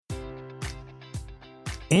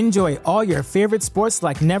Enjoy all your favorite sports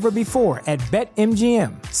like never before at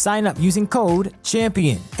BetMGM. Sign up using code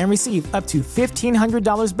CHAMPION and receive up to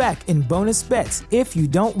 $1,500 back in bonus bets if you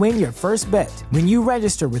don't win your first bet. When you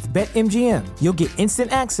register with BetMGM, you'll get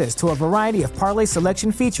instant access to a variety of parlay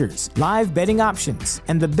selection features, live betting options,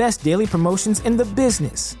 and the best daily promotions in the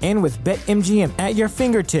business. And with BetMGM at your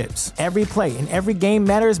fingertips, every play and every game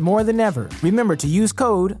matters more than ever. Remember to use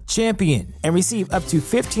code CHAMPION and receive up to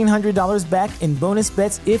 $1,500 back in bonus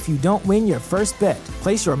bets if you don't win your first bet.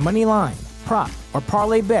 Place your money line, prop, or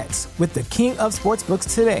parlay bets with the king of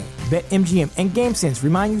sportsbooks today. BetMGM and GameSense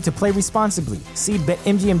remind you to play responsibly. See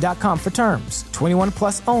BetMGM.com for terms. 21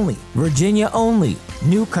 plus only. Virginia only.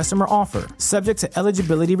 New customer offer. Subject to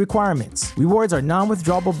eligibility requirements. Rewards are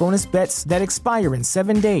non-withdrawable bonus bets that expire in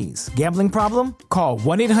 7 days. Gambling problem? Call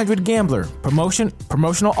 1-800-GAMBLER.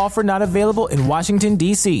 Promotional offer not available in Washington,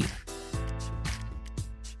 D.C.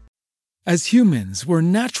 As humans, we're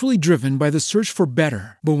naturally driven by the search for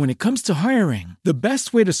better. But when it comes to hiring, the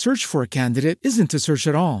best way to search for a candidate isn't to search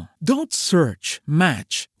at all. Don't search,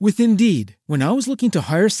 match with Indeed. When I was looking to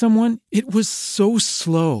hire someone, it was so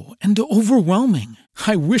slow and overwhelming.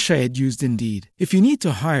 I wish I had used Indeed. If you need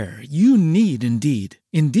to hire, you need Indeed.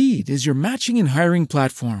 Indeed is your matching and hiring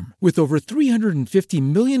platform with over 350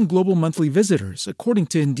 million global monthly visitors, according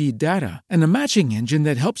to Indeed data, and a matching engine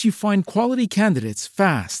that helps you find quality candidates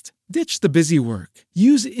fast. Ditch the busy work.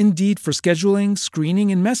 Use Indeed for scheduling, screening,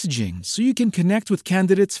 and messaging so you can connect with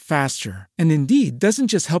candidates faster. And Indeed doesn't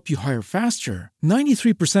just help you hire faster.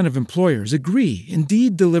 93% of employers agree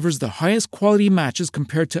Indeed delivers the highest quality matches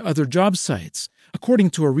compared to other job sites, according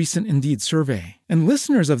to a recent Indeed survey. And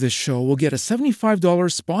listeners of this show will get a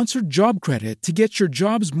 $75 sponsored job credit to get your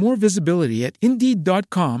jobs more visibility at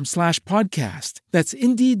Indeed.com/podcast. That's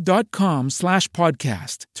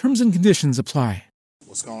Indeed.com/podcast. Terms and conditions apply.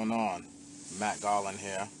 What's going on? Matt Garland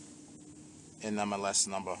here, NMLS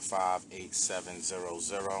number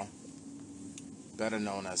 58700, better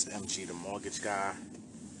known as MG the Mortgage Guy.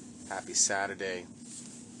 Happy Saturday.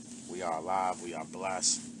 We are alive, we are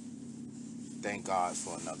blessed. Thank God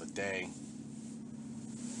for another day.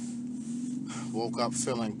 Woke up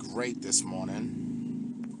feeling great this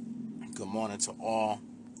morning. Good morning to all.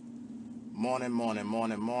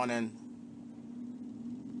 Morning.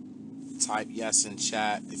 Type yes in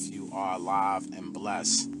chat if you are alive and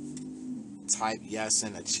blessed. Type yes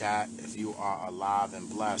in the chat if you are alive and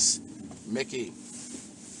blessed. Mickey,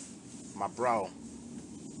 my bro.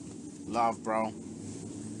 Love, bro.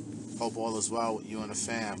 Hope all is well with you and the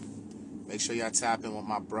fam. Make sure y'all tap in with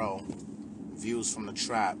my bro. Views from the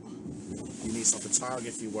Trap. You need some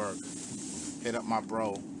photography work, hit up my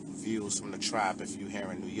bro. Views from the Trap if you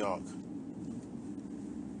here in New York.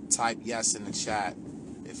 Type yes in the chat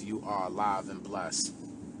if you are alive and blessed.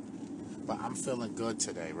 But I'm feeling good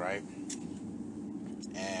today, right?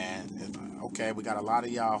 And okay, we got a lot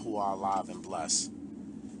of y'all who are alive and blessed.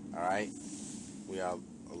 All right, we are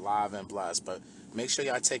alive and blessed. But make sure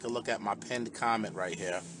y'all take a look at my pinned comment right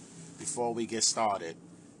here before we get started.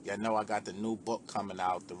 Y'all know I got the new book coming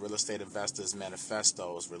out, The Real Estate Investors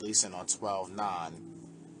Manifesto, is releasing on 12/9.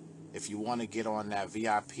 If you want to get on that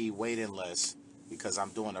VIP waiting list, because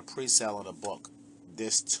I'm doing a pre-sale of the book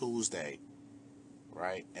this Tuesday,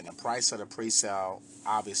 right? And the price of the pre-sale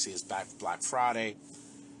obviously is Black Friday.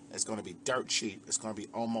 It's going to be dirt cheap. It's going to be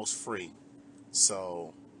almost free.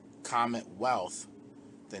 So comment wealth,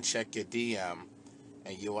 then check your DM,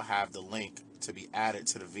 and you'll have the link to be added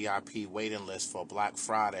to the VIP waiting list for Black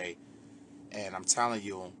Friday. And I'm telling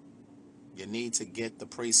you, you need to get the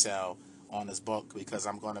pre-sale on this book because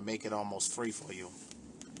I'm going to make it almost free for you.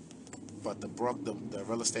 But the book, the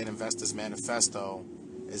Real Estate Investors Manifesto,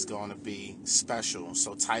 is going to be special.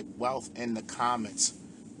 So type wealth in the comments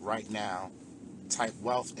right now. Type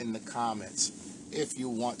wealth in the comments if you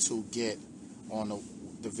want to get on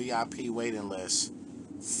the VIP waiting list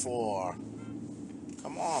for...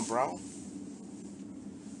 Come on, bro.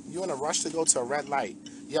 You in a rush to go to a red light?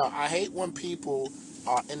 Yo, I hate when people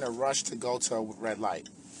are in a rush to go to a red light.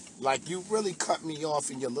 Like, you really cut me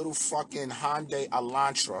off in your little fucking Hyundai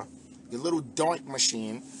Elantra, your little doink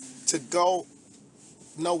machine, to go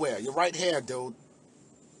nowhere. You're right here, dude.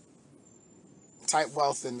 Type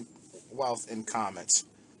wealth in comments.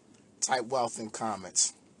 Type wealth in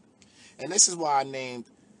comments. And this is why I named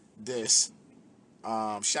this.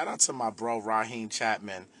 Shout out to my bro Raheem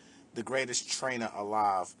Chapman, the greatest trainer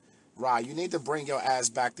alive. Ra, you need to bring your ass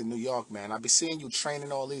back to New York, man. I be seeing you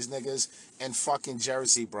training all these niggas in fucking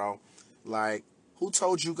Jersey, bro. Like, who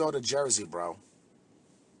told you go to Jersey, bro?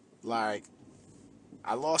 Like,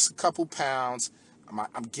 I lost a couple pounds.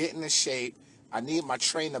 I'm getting in shape. I need my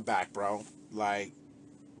trainer back, bro. Like,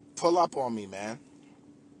 Pull up on me, man.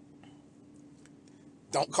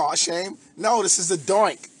 Don't car shame. No, this is a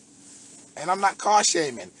doink. And I'm not car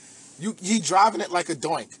shaming. You driving it like a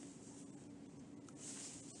doink.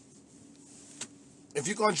 If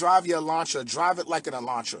you're going to drive your Elantra, drive it like an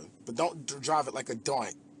Elantra. But don't drive it like a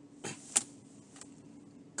doink.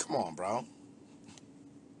 Come on, bro.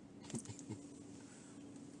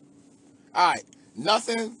 All right.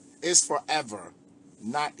 Nothing is forever,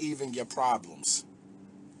 not even your problems.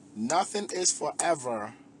 Nothing is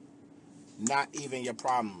forever, not even your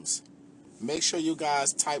problems. Make sure you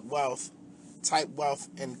guys type wealth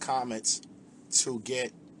in comments to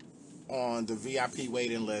get on the VIP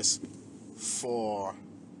waiting list for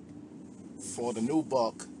the new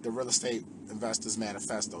book, The Real Estate Investors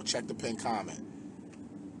Manifesto. Check the pinned comment.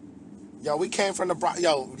 Yo, we came from the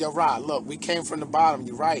yo, Rod, look, we came from the bottom.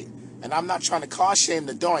 You're right. And I'm not trying to car shame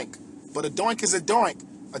the doink, but a doink is a doink.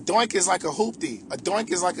 A doink is like a hoopty. A doink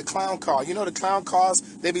is like a clown car. You know the clown cars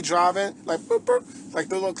they be driving? Like, boop, boop, like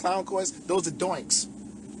the little clown cars? Those are doinks.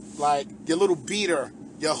 Like your little beater,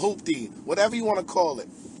 your hoopty, whatever you want to call it,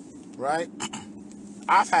 right?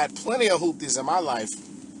 I've had plenty of hoopties in my life.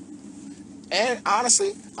 And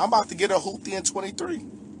honestly, I'm about to get a hoopty in 23.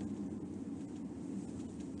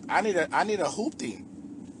 I need a hoopty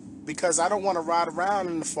because I don't want to ride around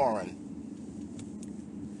in the foreign.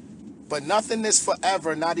 But nothing is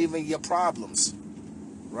forever, not even your problems,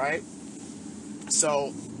 right?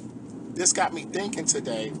 So this got me thinking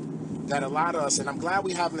today that a lot of us, and I'm glad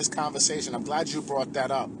we're having this conversation. I'm glad you brought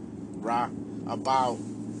that up, Ra, about,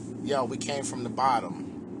 yo, we came from the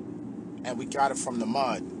bottom and we got it from the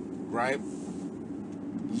mud, right?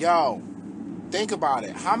 Yo, think about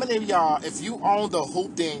it. How many of y'all, if you owned a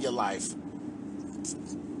hoopty in your life,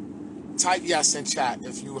 type yes in chat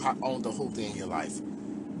if you owned a hoopty in your life,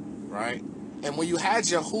 right? And when you had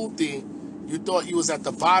your hoopty, you thought you was at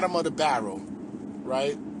the bottom of the barrel,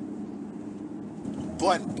 right?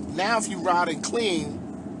 But now if you riding clean,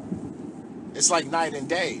 it's like night and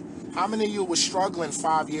day. How many of you were struggling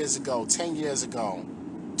 5 years ago, 10 years ago,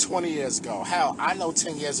 20 years ago? Hell, I know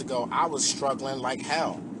 10 years ago I was struggling like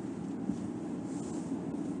hell.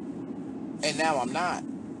 And now I'm not.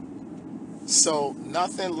 So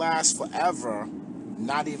nothing lasts forever,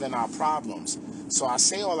 not even our problems. So I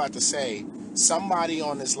say all that to say, somebody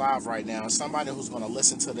on this live right now, somebody who's going to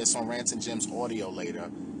listen to this on Rants and Gems audio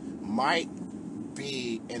later, might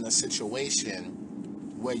be in a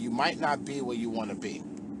situation where you might not be where you want to be.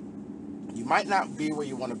 You might not be where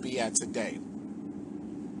you want to be at today.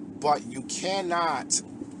 But you cannot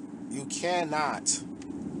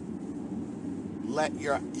let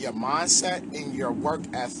your mindset and your work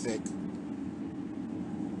ethic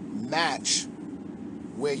match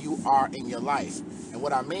where you are in your life. And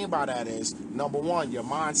what I mean by that is, number one, your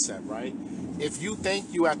mindset, right? If you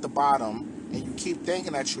think you at the bottom and you keep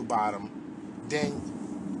thinking that you're bottom, then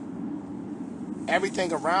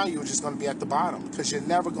everything around you is just going to be at the bottom because you're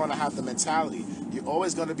never going to have the mentality. You're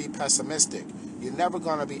always going to be pessimistic. You're never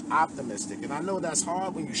going to be optimistic. And I know that's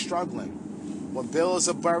hard when you're struggling. When bills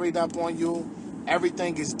are buried up on you,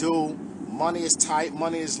 everything is due, money is tight,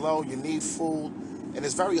 money is low, you need food. And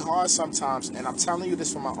it's very hard sometimes, and I'm telling you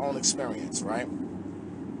this from my own experience, right?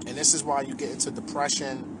 And this is why you get into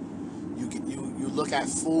depression. You look at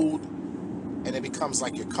food, and it becomes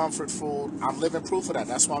like your comfort food. I'm living proof of that.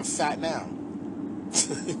 That's why I'm fat now.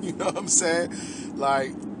 You know what I'm saying?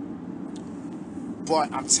 Like,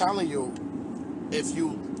 but I'm telling you,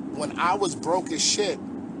 when I was broke as shit,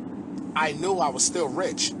 I knew I was still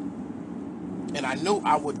rich. And I knew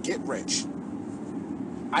I would get rich.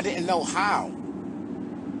 I didn't know how.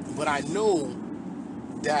 But I knew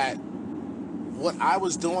that what I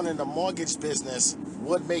was doing in the mortgage business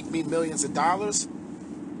would make me millions of dollars.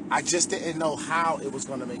 I just didn't know how it was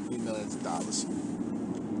going to make me millions of dollars.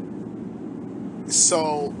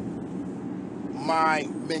 So my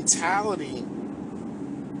mentality,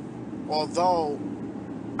 although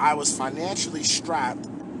I was financially strapped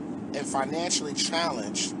and financially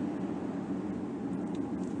challenged,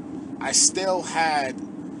 I still had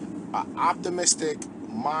an optimistic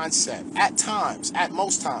mindset at times, at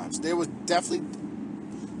most times. There was definitely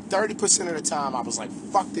 30% of the time I was like,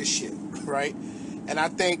 fuck this shit, right? And I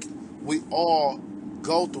think we all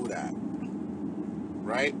go through that,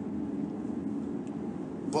 right?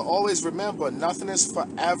 But always remember, nothing is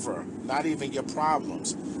forever, not even your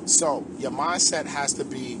problems. So your mindset has to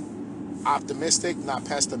be optimistic, not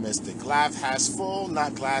pessimistic. Glass half full,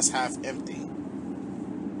 not glass half empty,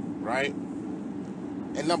 right?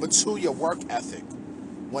 And number two, your work ethic.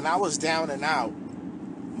 When I was down and out,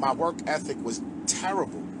 my work ethic was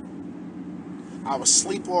terrible. I would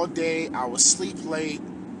sleep all day. I would sleep late.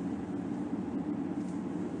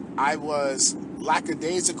 I was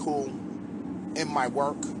lackadaisical in my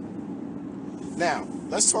work. Now,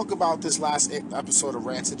 let's talk about this last episode of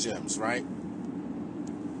Rants and Gems, right?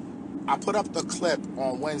 I put up the clip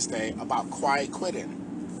on Wednesday about quiet quitting.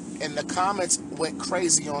 And the comments went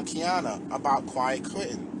crazy on Kiana about quiet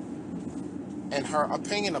quitting and her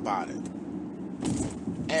opinion about it.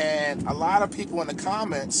 And a lot of people in the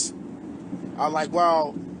comments are like,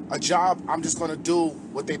 well, a job, I'm just going to do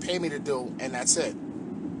what they pay me to do, and that's it.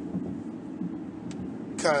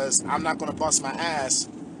 Because I'm not going to bust my ass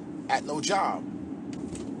at no job,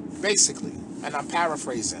 basically. And I'm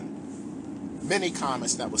paraphrasing many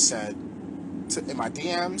comments that were said in my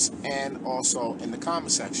DMs and also in the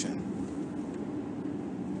comment section.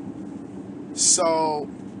 So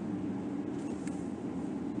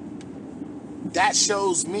that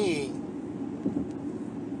shows me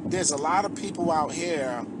there's a lot of people out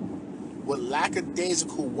here with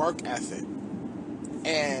lackadaisical work ethic.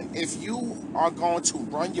 And if you are going to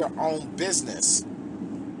run your own business,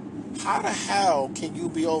 how the hell can you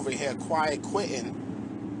be over here quiet quitting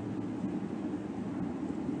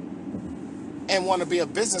and want to be a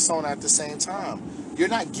business owner at the same time? You're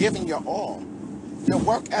not giving your all. Your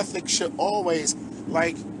work ethic should always,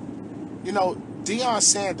 like, you know, Deion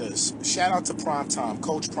Sanders, shout out to Primetime,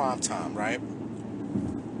 Coach Primetime, right?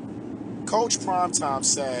 Coach Primetime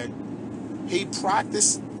said he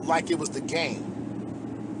practiced like it was the game.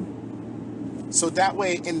 So that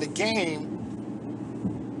way in the game,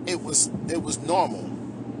 it was normal.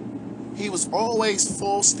 He was always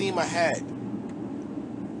full steam ahead.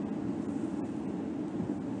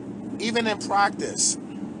 Even in practice.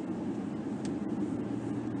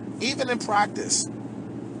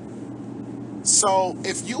 So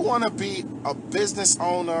if you want to be a business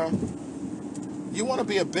owner, you want to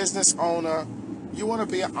be an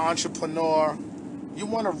entrepreneur, you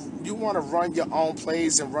want to run your own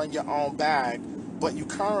plays and run your own bag, but you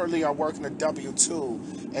currently are working a W-2,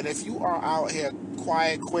 and if you are out here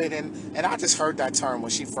quiet quitting, and I just heard that term when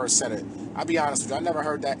she first said it. I'll be honest with you, I never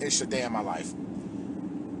heard that ish a day in my life.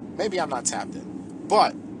 Maybe I'm not tapped in.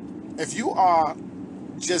 But if you are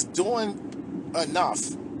just doing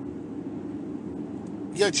enough,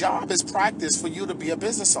 your job is practice for you to be a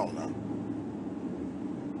business owner.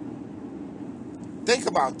 Think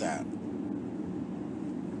about that.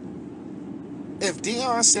 If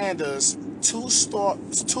Deion Sanders,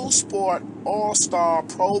 two-sport all-star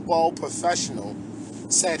Pro Bowl professional,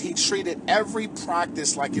 said he treated every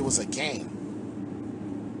practice like it was a game,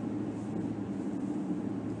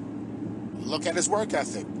 look at his work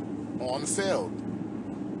ethic on the field.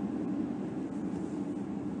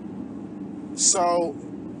 So,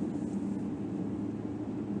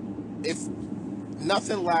 if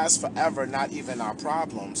nothing lasts forever, not even our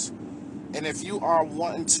problems, and if you are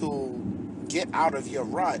wanting to get out of your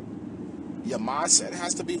rut, your mindset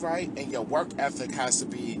has to be right, and your work ethic has to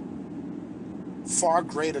be far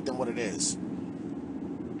greater than what it is.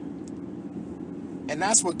 And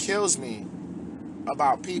that's what kills me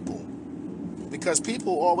about people. Because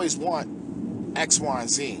people always want X, Y, and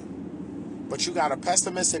Z. But you got a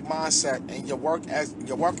pessimistic mindset, and your work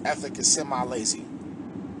ethic is semi-lazy.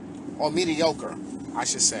 Or mediocre, I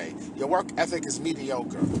should say. Your work ethic is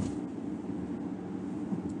mediocre.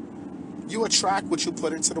 You attract what you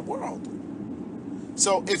put into the world.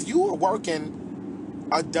 So if you are working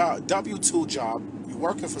a W-2 job, you're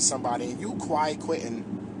working for somebody, and you quiet quitting,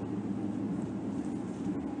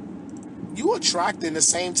 you attracting the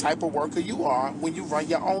same type of worker you are when you run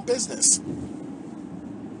your own business.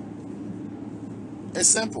 It's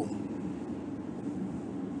simple.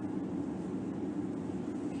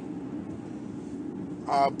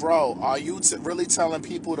 Bro, are you really telling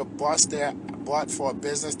people to bust their butt for a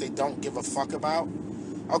business they don't give a fuck about?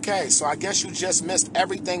 Okay, so I guess you just missed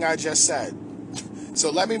everything I just said.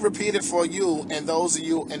 So let me repeat it for you and those of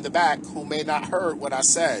you in the back who may not heard what I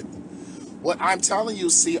said. What I'm telling you,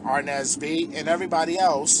 C. Arnaz B. and everybody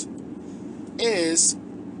else, is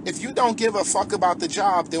if you don't give a fuck about the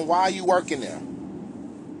job, then why are you working there?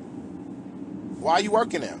 Why are you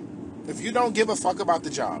working there? If you don't give a fuck about the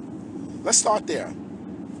job, let's start there.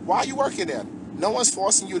 Why are you working there? No one's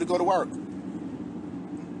forcing you to go to work.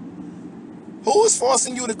 Who is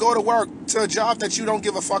forcing you to go to work to a job that you don't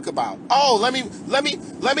give a fuck about? Oh,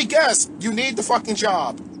 let me guess. You need the fucking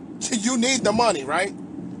job. You need the money, right?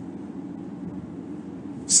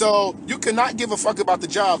 So you cannot give a fuck about the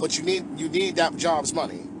job, but you need that job's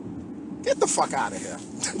money. Get the fuck out of here.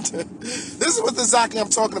 This is what exactly I'm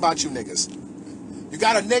talking about, you niggas. You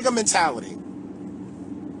got a nigga mentality.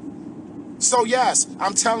 So yes,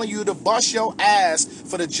 I'm telling you to bust your ass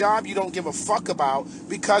for the job you don't give a fuck about,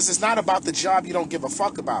 because it's not about the job you don't give a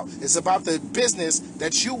fuck about. It's about the business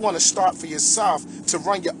that you want to start for yourself to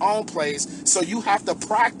run your own place. So you have to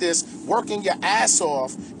practice working your ass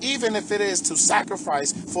off, even if it is to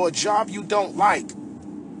sacrifice for a job you don't like.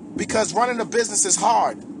 Because running a business is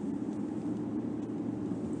hard.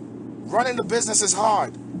 Running the business is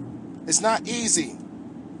hard. It's not easy.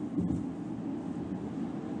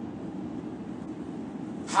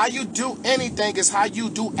 How you do anything is how you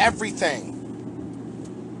do everything.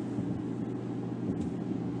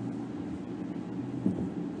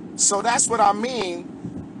 So that's what I mean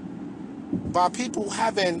by people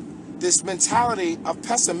having this mentality of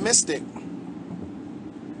pessimistic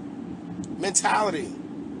mentality.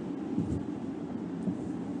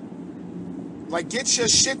 Like, get your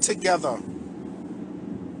shit together.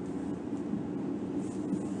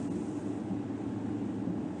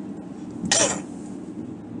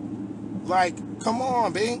 Like, come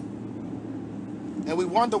on, B. And we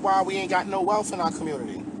wonder why we ain't got no wealth in our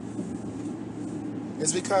community.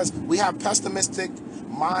 It's because we have pessimistic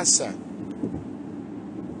mindset.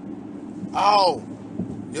 Oh,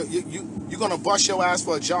 you're gonna bust your ass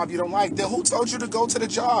for a job you don't like. Then who told you to go to the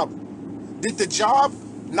job? Did the job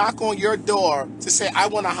knock on your door to say, I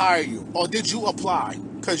want to hire you? Or did you apply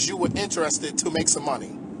because you were interested to make some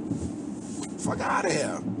money? Fuck out of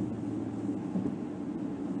here.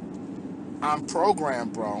 I'm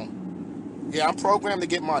programmed, bro. Yeah, I'm programmed to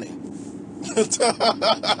get money.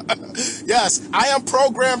 Yes, I am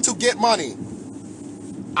programmed to get money.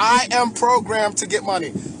 I am programmed to get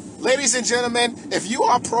money. Ladies and gentlemen, if you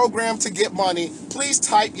are programmed to get money, please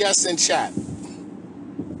type yes in chat.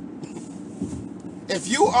 If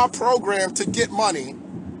you are programmed to get money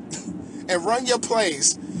and run your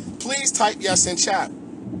place, please type yes in chat.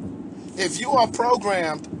 If you are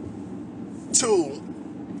programmed to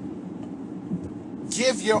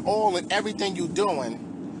give your all in everything you're doing,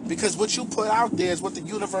 because what you put out there is what the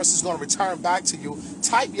universe is going to return back to you,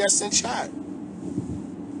 type yes in chat.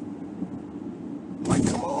 Like,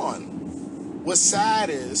 come on. What's sad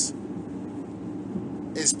is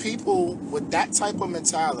people with that type of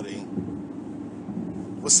mentality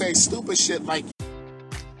will say stupid shit like,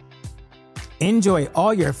 Enjoy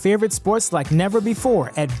all your favorite sports like never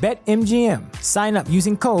before at BetMGM. Sign up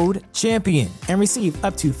using code CHAMPION and receive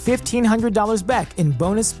up to $1,500 back in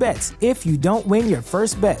bonus bets if you don't win your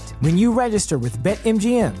first bet. When you register with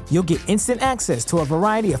BetMGM, you'll get instant access to a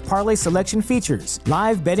variety of parlay selection features,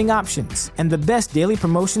 live betting options, and the best daily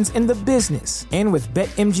promotions in the business. And with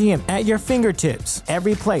BetMGM at your fingertips,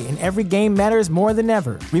 every play and every game matters more than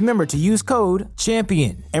ever. Remember to use code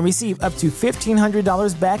CHAMPION and receive up to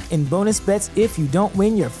 $1,500 back in bonus bets if you don't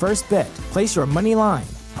win your first bet. Place your money line,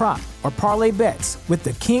 prop, or parlay bets with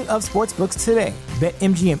the king of sportsbooks today.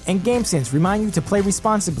 BetMGM and GameSense remind you to play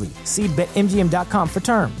responsibly. See BetMGM.com for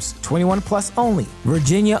terms. 21 plus only.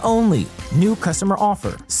 Virginia only. New customer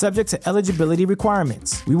offer. Subject to eligibility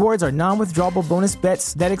requirements. Rewards are non-withdrawable bonus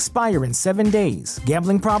bets that expire in 7 days.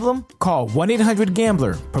 Gambling problem? Call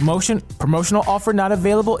 1-800-GAMBLER. Promotional offer not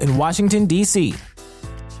available in Washington, D.C.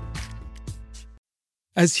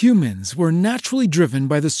 As humans, we're naturally driven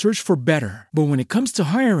by the search for better. But when it comes to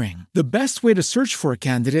hiring, the best way to search for a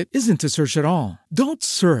candidate isn't to search at all. Don't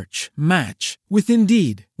search, match with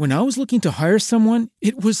Indeed. When I was looking to hire someone,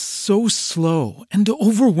 it was so slow and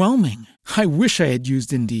overwhelming. I wish I had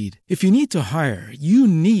used Indeed. If you need to hire, you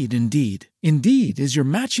need Indeed. Indeed is your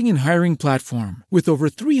matching and hiring platform with over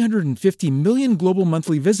 350 million global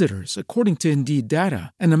monthly visitors, according to Indeed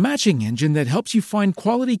data, and a matching engine that helps you find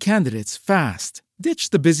quality candidates fast. Ditch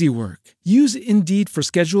the busy work. Use Indeed for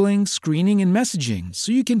scheduling, screening, and messaging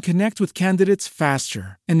so you can connect with candidates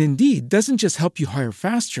faster. And Indeed doesn't just help you hire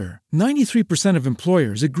faster. 93% of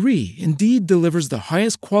employers agree Indeed delivers the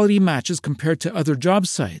highest quality matches compared to other job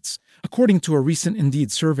sites, according to a recent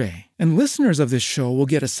Indeed survey. And listeners of this show will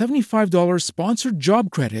get a $75 sponsored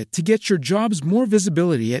job credit to get your jobs more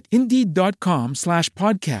visibility at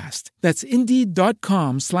Indeed.com/podcast. That's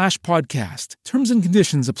Indeed.com/podcast. Terms and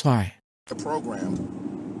conditions apply. the program.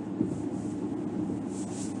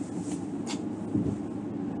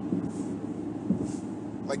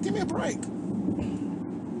 Like, give me a break.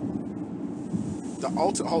 The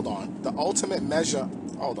ultimate measure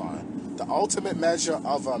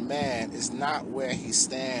of a man is not where he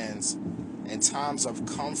stands in times of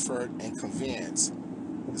comfort and convenience.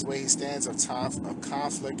 It's where he stands of time of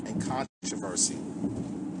conflict and controversy.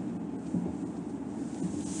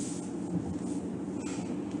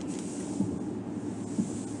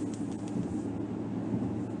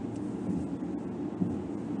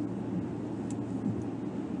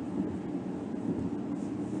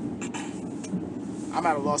 I'm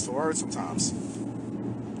at a loss for words sometimes.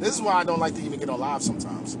 This is why I don't like to even get on live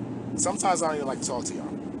sometimes. Sometimes I don't even like to talk to y'all.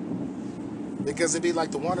 Because it'd be like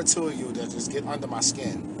the one or two of you that just get under my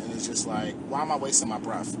skin. And it's just like, why am I wasting my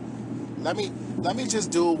breath? Let me just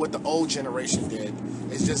do what the old generation did.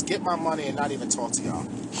 Is just get my money and not even talk to y'all.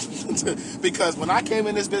 Because when I came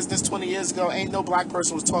in this business 20 years ago, ain't no black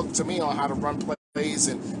person was talking to me on how to run plays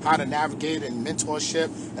and how to navigate and mentorship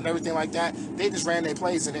and everything like that. They just ran their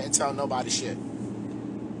plays and didn't tell nobody shit.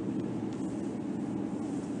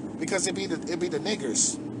 Because it be the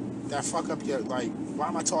niggers that fuck up your, like, why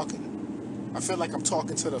am I talking? I feel like I'm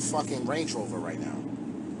talking to the fucking Range Rover right now.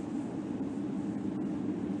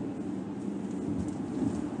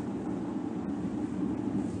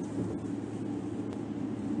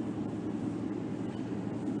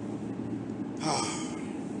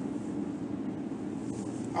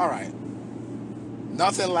 All right.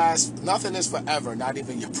 Nothing is forever, not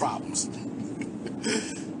even your problems.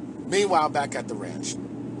 Meanwhile, back at the ranch.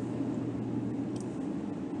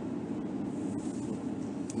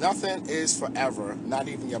 Nothing is forever, not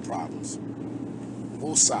even your problems.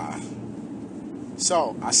 Woosah.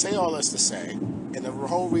 So, I say all this to say, and the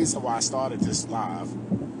whole reason why I started this live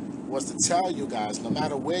was to tell you guys, no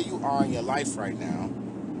matter where you are in your life right now,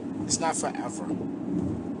 it's not forever.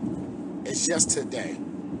 It's just today.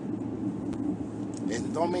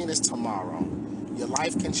 It don't mean it's tomorrow. Your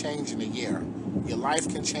life can change in a year. Your life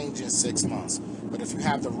can change in 6 months. But if you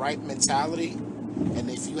have the right mentality, and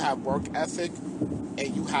if you have work ethic,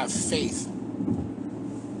 and you have faith,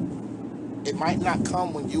 it might not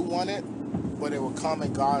come when you want it, but it will come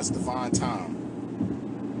in God's divine time.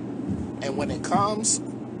 And when it comes,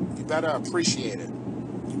 you better appreciate it.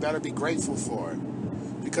 You better be grateful for it.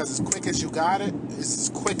 Because as quick as you got it, it's as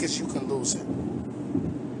quick as you can lose it.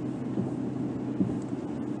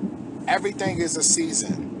 Everything is a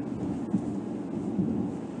season.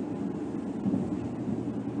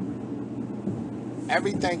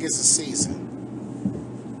 Everything is a season.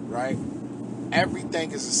 Right?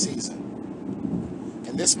 Everything is a season.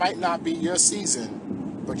 And this might not be your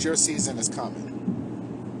season, but your season is coming.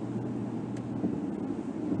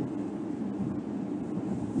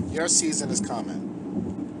 Your season is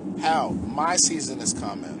coming. Hell, my season is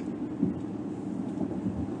coming.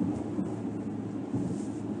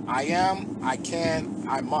 I am, I can,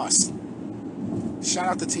 I must. Shout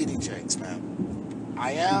out to TD Jakes, man.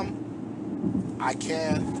 I am, I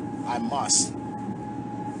can, I must.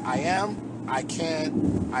 I am, I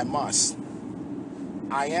can, I must.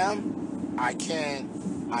 I am, I can,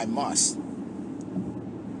 I must.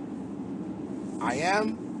 I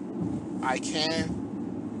am, I can,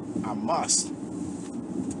 I must.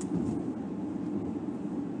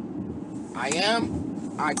 I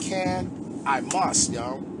am, I can, I must,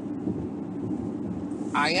 yo.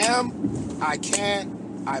 I am, I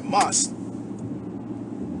can, I must.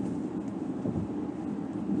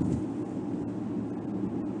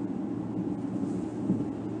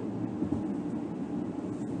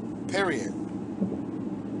 Period.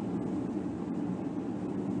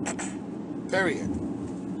 Period.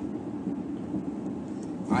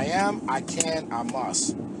 I am, I can, I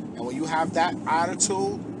must. And when you have that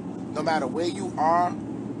attitude, no matter where you are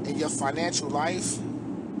in your financial life,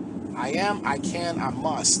 I am, I can, I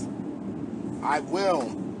must. I will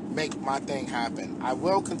make my thing happen. I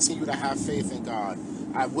will continue to have faith in God.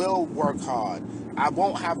 I will work hard. I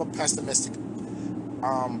won't have a pessimistic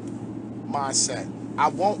mindset. I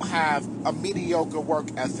won't have a mediocre work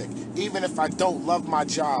ethic, even if I don't love my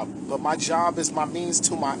job. But my job is my means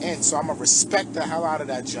to my end, so I'm going to respect the hell out of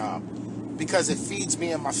that job because it feeds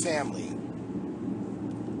me and my family.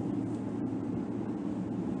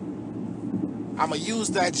 I'm going to use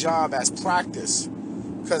that job as practice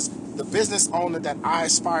because the business owner that I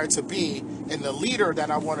aspire to be and the leader that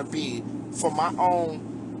I want to be for my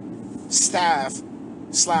own staff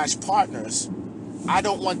 / partners, I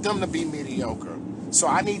don't want them to be mediocre. So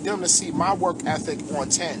I need them to see my work ethic on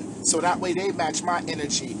 10. So that way they match my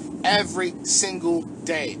energy every single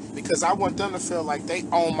day. Because I want them to feel like they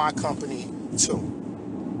own my company too.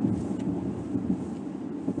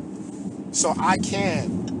 So I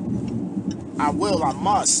can, I will, I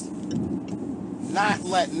must not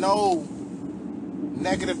let no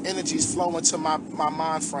negative energies flow into my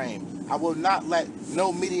mind frame. I will not let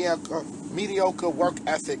no mediocre work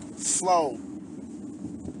ethic flow.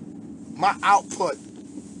 My output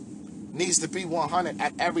needs to be 100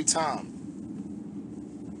 at every time.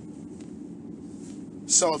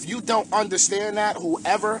 So if you don't understand that,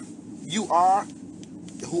 whoever you are,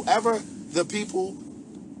 whoever the people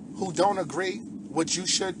who don't agree, what you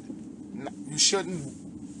should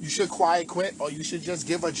quiet quit, or you should just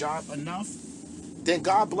give a job enough. then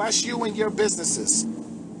God bless you and your businesses.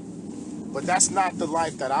 But that's not the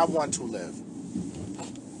life that I want to live.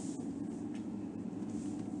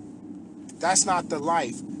 That's not the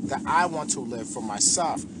life that I want to live for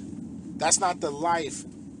myself. That's not the life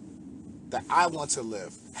that I want to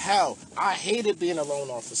live. Hell, I hated being a loan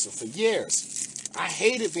officer for years. I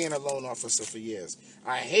hated being a loan officer for years.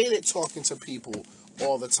 I hated talking to people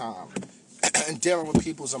all the time and dealing with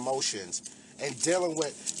people's emotions and dealing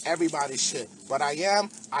with everybody's shit. But I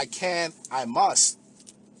can, I must.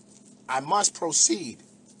 I must proceed.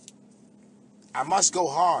 I must go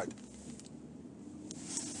hard.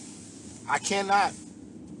 I cannot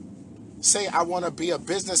say I want to be a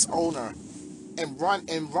business owner and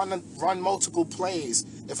run multiple plays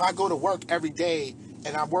if I go to work every day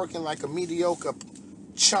and I'm working like a mediocre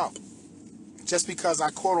chump just because I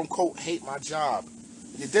quote unquote hate my job.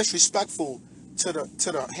 You're disrespectful to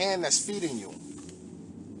the hand that's feeding you.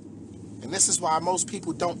 And this is why most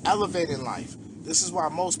people don't elevate in life. This is why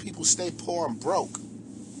most people stay poor and broke.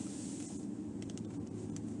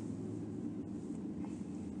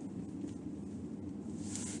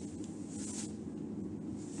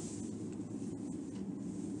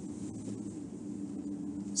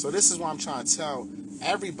 So this is what I'm trying to tell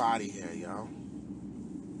everybody here, yo.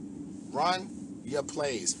 Run your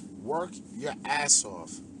plays. Work your ass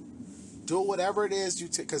off. Do whatever it is you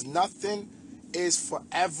take, because nothing is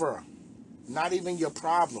forever. Not even your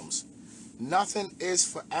problems. Nothing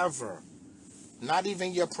is forever. Not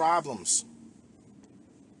even your problems.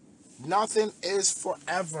 Nothing is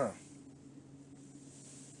forever.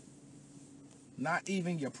 Not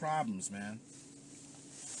even your problems, man.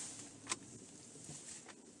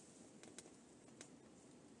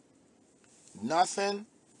 Nothing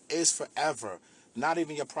is forever. Not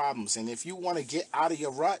even your problems. And if you want to get out of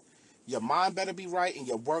your rut, your mind better be right and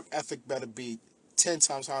your work ethic better be 10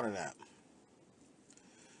 times harder than that.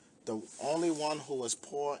 The only one who is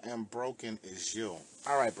poor and broken is you.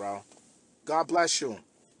 All right, bro. God bless you.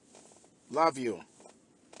 Love you.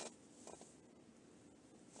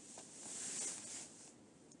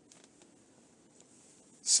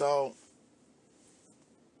 So,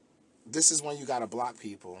 this is when you got to block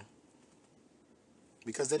people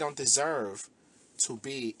because they don't deserve to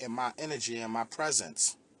be in my energy and my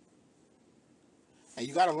presence. And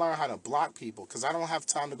you got to learn how to block people because I don't have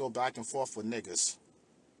time to go back and forth with niggas.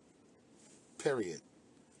 Period.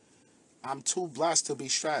 I'm too blessed to be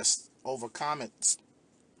stressed over comments.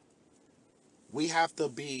 We have to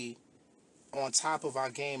be on top of our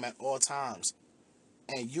game at all times.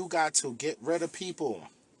 And you got to get rid of people.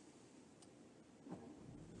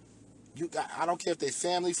 I don't care if they're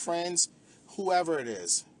family, friends, whoever it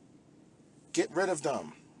is. Get rid of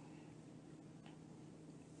them.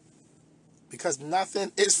 Because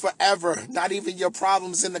nothing is forever. Not even your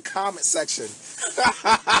problems in the comment section.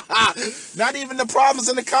 Not even the problems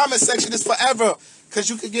in the comment section is forever. Because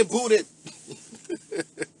you could get booted.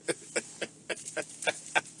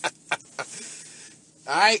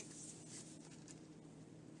 Alright?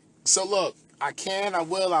 So look, I can, I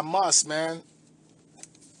will, I must, man.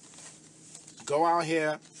 Go out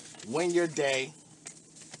here, win your day.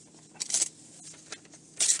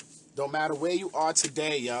 No matter where you are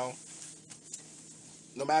today, yo.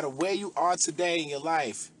 No matter where you are today in your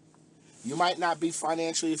life, you might not be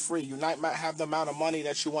financially free. You might not have the amount of money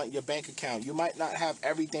that you want in your bank account. You might not have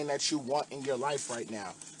everything that you want in your life right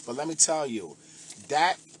now. But let me tell you,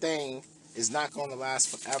 that thing is not going to last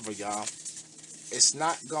forever, y'all. It's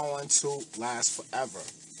not going to last forever.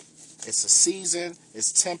 It's a season.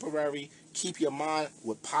 It's temporary. Keep your mind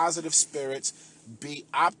with positive spirits. Be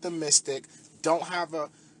optimistic. Don't have a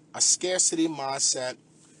scarcity mindset.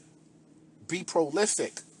 Be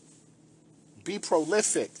prolific. Be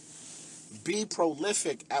prolific. Be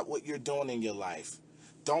prolific at what you're doing in your life.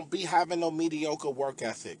 Don't be having no mediocre work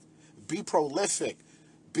ethic. Be prolific.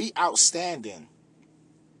 Be outstanding.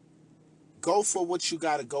 Go for what you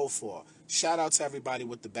got to go for. Shout out to everybody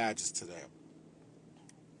with the badges today.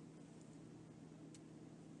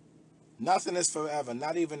 Nothing is forever,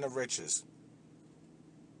 not even the riches.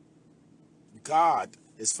 God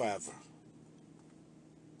is forever.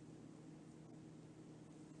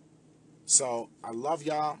 So, I love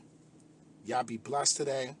y'all. Y'all be blessed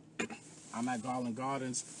today. I'm at Garland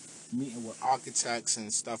Gardens meeting with architects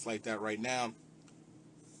and stuff like that right now.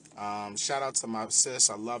 Shout out to my sis.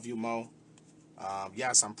 I love you, Mo.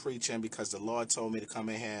 Yes, I'm preaching because the Lord told me to come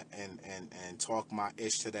in here and talk my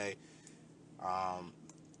ish today.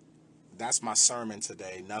 That's my sermon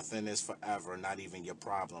today. Nothing is forever, not even your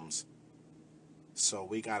problems. So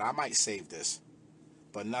I might save this,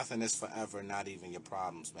 but nothing is forever, not even your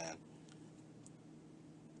problems, man.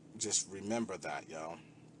 Just remember that, yo.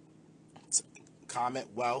 Comment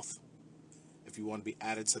Wealth if you want to be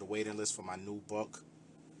added to the waiting list for my new book,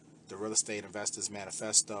 The Real Estate Investors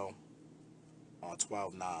Manifesto, on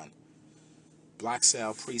 12/9. Black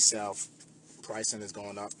sale, pre-sale pricing is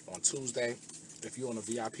going up on Tuesday. If you're on the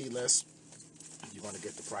VIP list, you're going to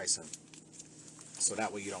get the pricing. So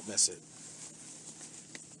that way you don't miss it.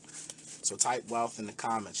 So type wealth in the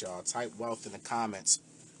comments, y'all. Type wealth in the comments.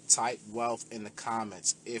 Type wealth in the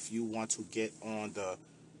comments if you want to get on the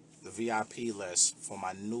VIP list for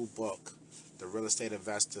my new book, The Real Estate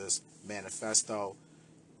Investors Manifesto.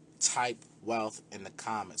 Type wealth in the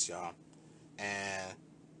comments, y'all. And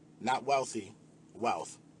not wealthy,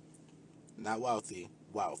 wealth. Not wealthy,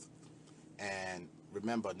 wealth. And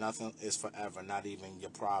remember, nothing is forever, not even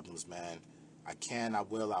your problems, man. I can, I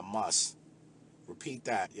will, I must. Repeat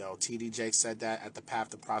that, yo. TD Jake said that at the Path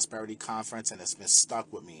to Prosperity Conference, and it's been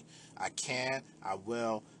stuck with me. I can, I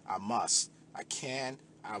will, I must. I can,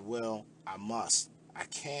 I will, I must. I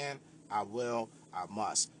can, I will, I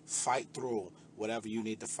must. Fight through whatever you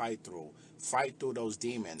need to fight through. Fight through those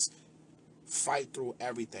demons. Fight through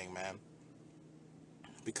everything, man.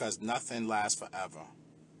 Because nothing lasts forever.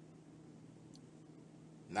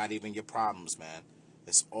 Not even your problems, man.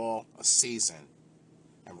 It's all a season.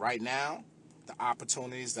 And right now, the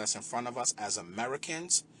opportunities that's in front of us as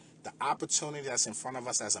Americans,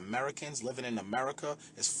 living in America,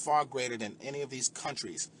 is far greater than any of these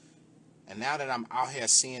countries. And now that I'm out here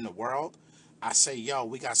seeing the world, I say, yo,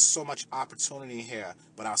 we got so much opportunity here,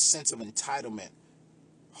 but our sense of entitlement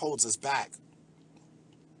holds us back.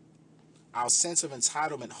 Our sense of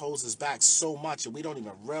entitlement holds us back so much, and we don't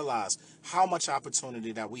even realize how much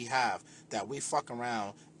opportunity that we have, that we fuck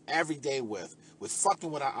around every day with. We're fucking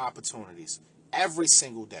with our opportunities every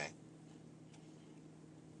single day.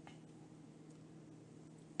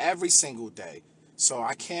 Every single day. So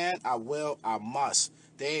I can, I will, I must.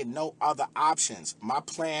 There ain't no other options. My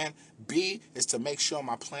plan B is to make sure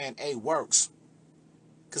my plan A works.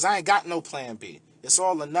 Because I ain't got no plan B. It's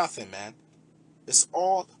all or nothing, man. It's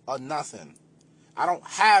all or nothing. I don't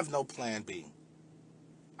have no plan B.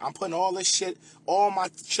 I'm putting all this shit, all my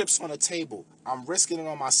chips on the table. I'm risking it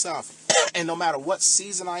on myself. And no matter what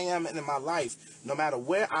season I am in my life, no matter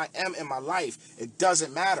where I am in my life, it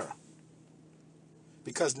doesn't matter.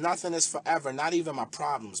 Because nothing is forever, not even my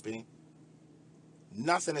problems, B.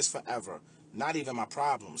 Nothing is forever, not even my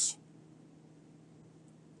problems.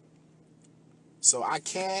 So I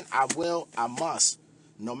can, I will, I must,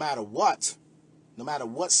 no matter what. No matter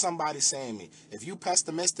what somebody's saying to me. If you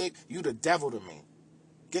pessimistic, you the devil to me.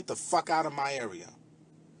 Get the fuck out of my area.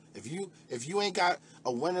 If you ain't got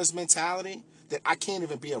a winner's mentality, then I can't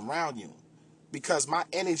even be around you. Because my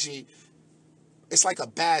energy, it's like a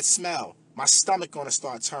bad smell. My stomach gonna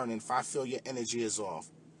start turning if I feel your energy is off.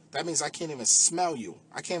 That means I can't even smell you.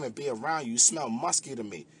 I can't even be around you. You smell musky to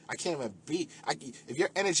me. I can't even be. If your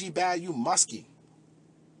energy bad, you musky.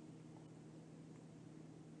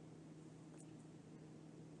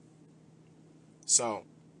 So,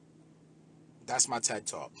 that's my TED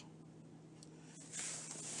Talk.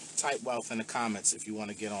 Type wealth in the comments if you want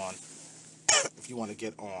to get on. If you want to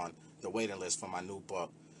get on the waiting list for my new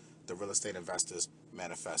book, The Real Estate Investors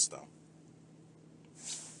Manifesto.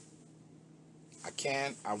 I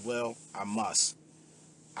can, I will, I must.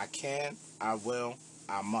 I can, I will,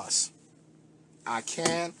 I must. I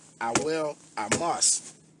can, I will, I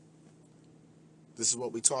must. This is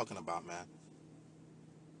what we talking about, man.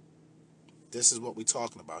 This is what we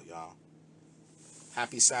talking about, y'all.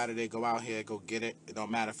 Happy Saturday. Go out here, go get it. It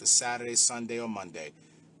don't matter if it's Saturday, Sunday, or Monday.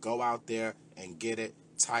 Go out there and get it.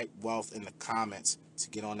 Type wealth in the comments to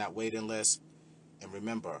get on that waiting list. And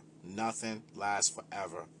remember, nothing lasts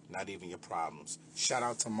forever, not even your problems. Shout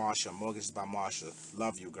out to Marsha, Mortgages by Marsha.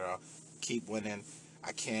 Love you, girl. Keep winning.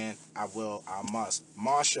 I can, I will, I must.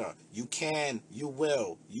 Marsha, you can, you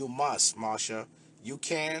will, you must, Marsha. You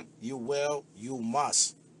can, you will, you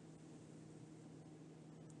must.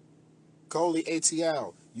 Coley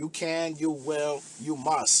ATL, you can, you will, you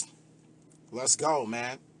must. Let's go,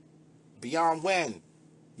 man. Beyond Win,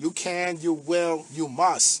 you can, you will, you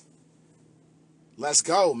must. Let's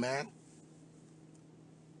go, man.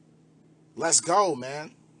 Let's go,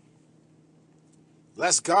 man.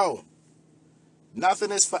 Let's go.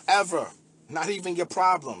 Nothing is forever, not even your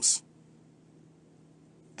problems.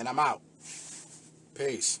 And I'm out.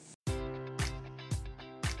 Peace.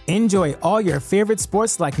 Enjoy all your favorite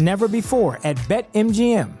sports like never before at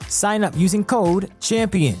BetMGM. Sign up using code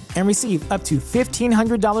CHAMPION and receive up to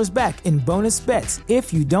 $1,500 back in bonus bets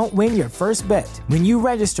if you don't win your first bet. When you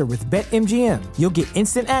register with BetMGM, you'll get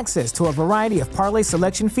instant access to a variety of parlay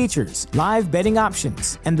selection features, live betting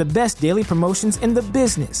options, and the best daily promotions in the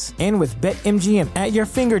business. And with BetMGM at your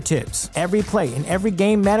fingertips, every play and every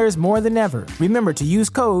game matters more than ever. Remember to use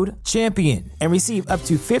code CHAMPION and receive up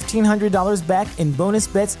to $1,500 back in bonus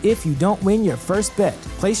bets if you don't win your first bet.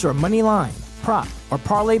 Place your money line, prop, or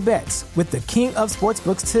parlay bets with the king of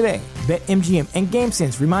sportsbooks today. BetMGM and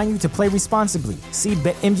GameSense remind you to play responsibly. See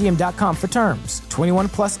BetMGM.com for terms. 21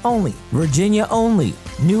 plus only. Virginia only.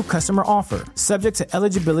 New customer offer. Subject to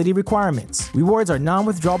eligibility requirements. Rewards are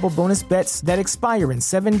non-withdrawable bonus bets that expire in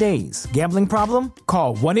 7 days. Gambling problem?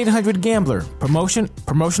 Call 1-800-GAMBLER.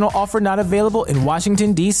 Promotional offer not available in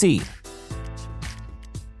Washington, D.C.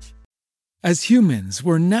 As humans,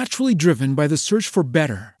 we're naturally driven by the search for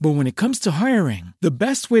better. But when it comes to hiring, the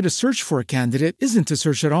best way to search for a candidate isn't to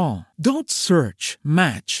search at all. Don't search,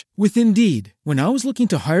 match with Indeed. When I was looking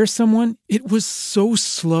to hire someone, it was so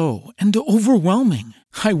slow and overwhelming.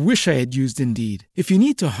 I wish I had used Indeed. If you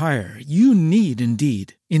need to hire, you need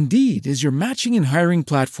Indeed. Indeed is your matching and hiring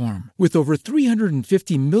platform with over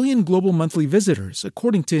 350 million global monthly visitors,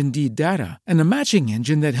 according to Indeed data, and a matching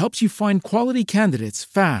engine that helps you find quality candidates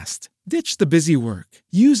fast. Ditch the busy work.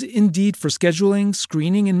 Use Indeed for scheduling,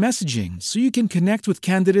 screening, and messaging so you can connect with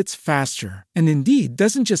candidates faster. And Indeed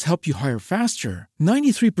doesn't just help you hire faster.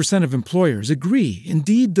 93% of employers agree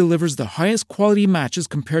Indeed delivers the highest quality matches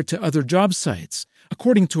compared to other job sites,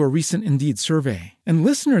 according to a recent Indeed survey. And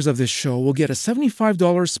listeners of this show will get a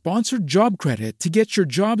 $75 sponsored job credit to get your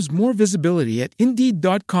jobs more visibility at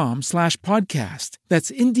Indeed.com/podcast. That's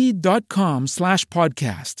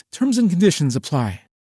Indeed.com/podcast. Terms and conditions apply.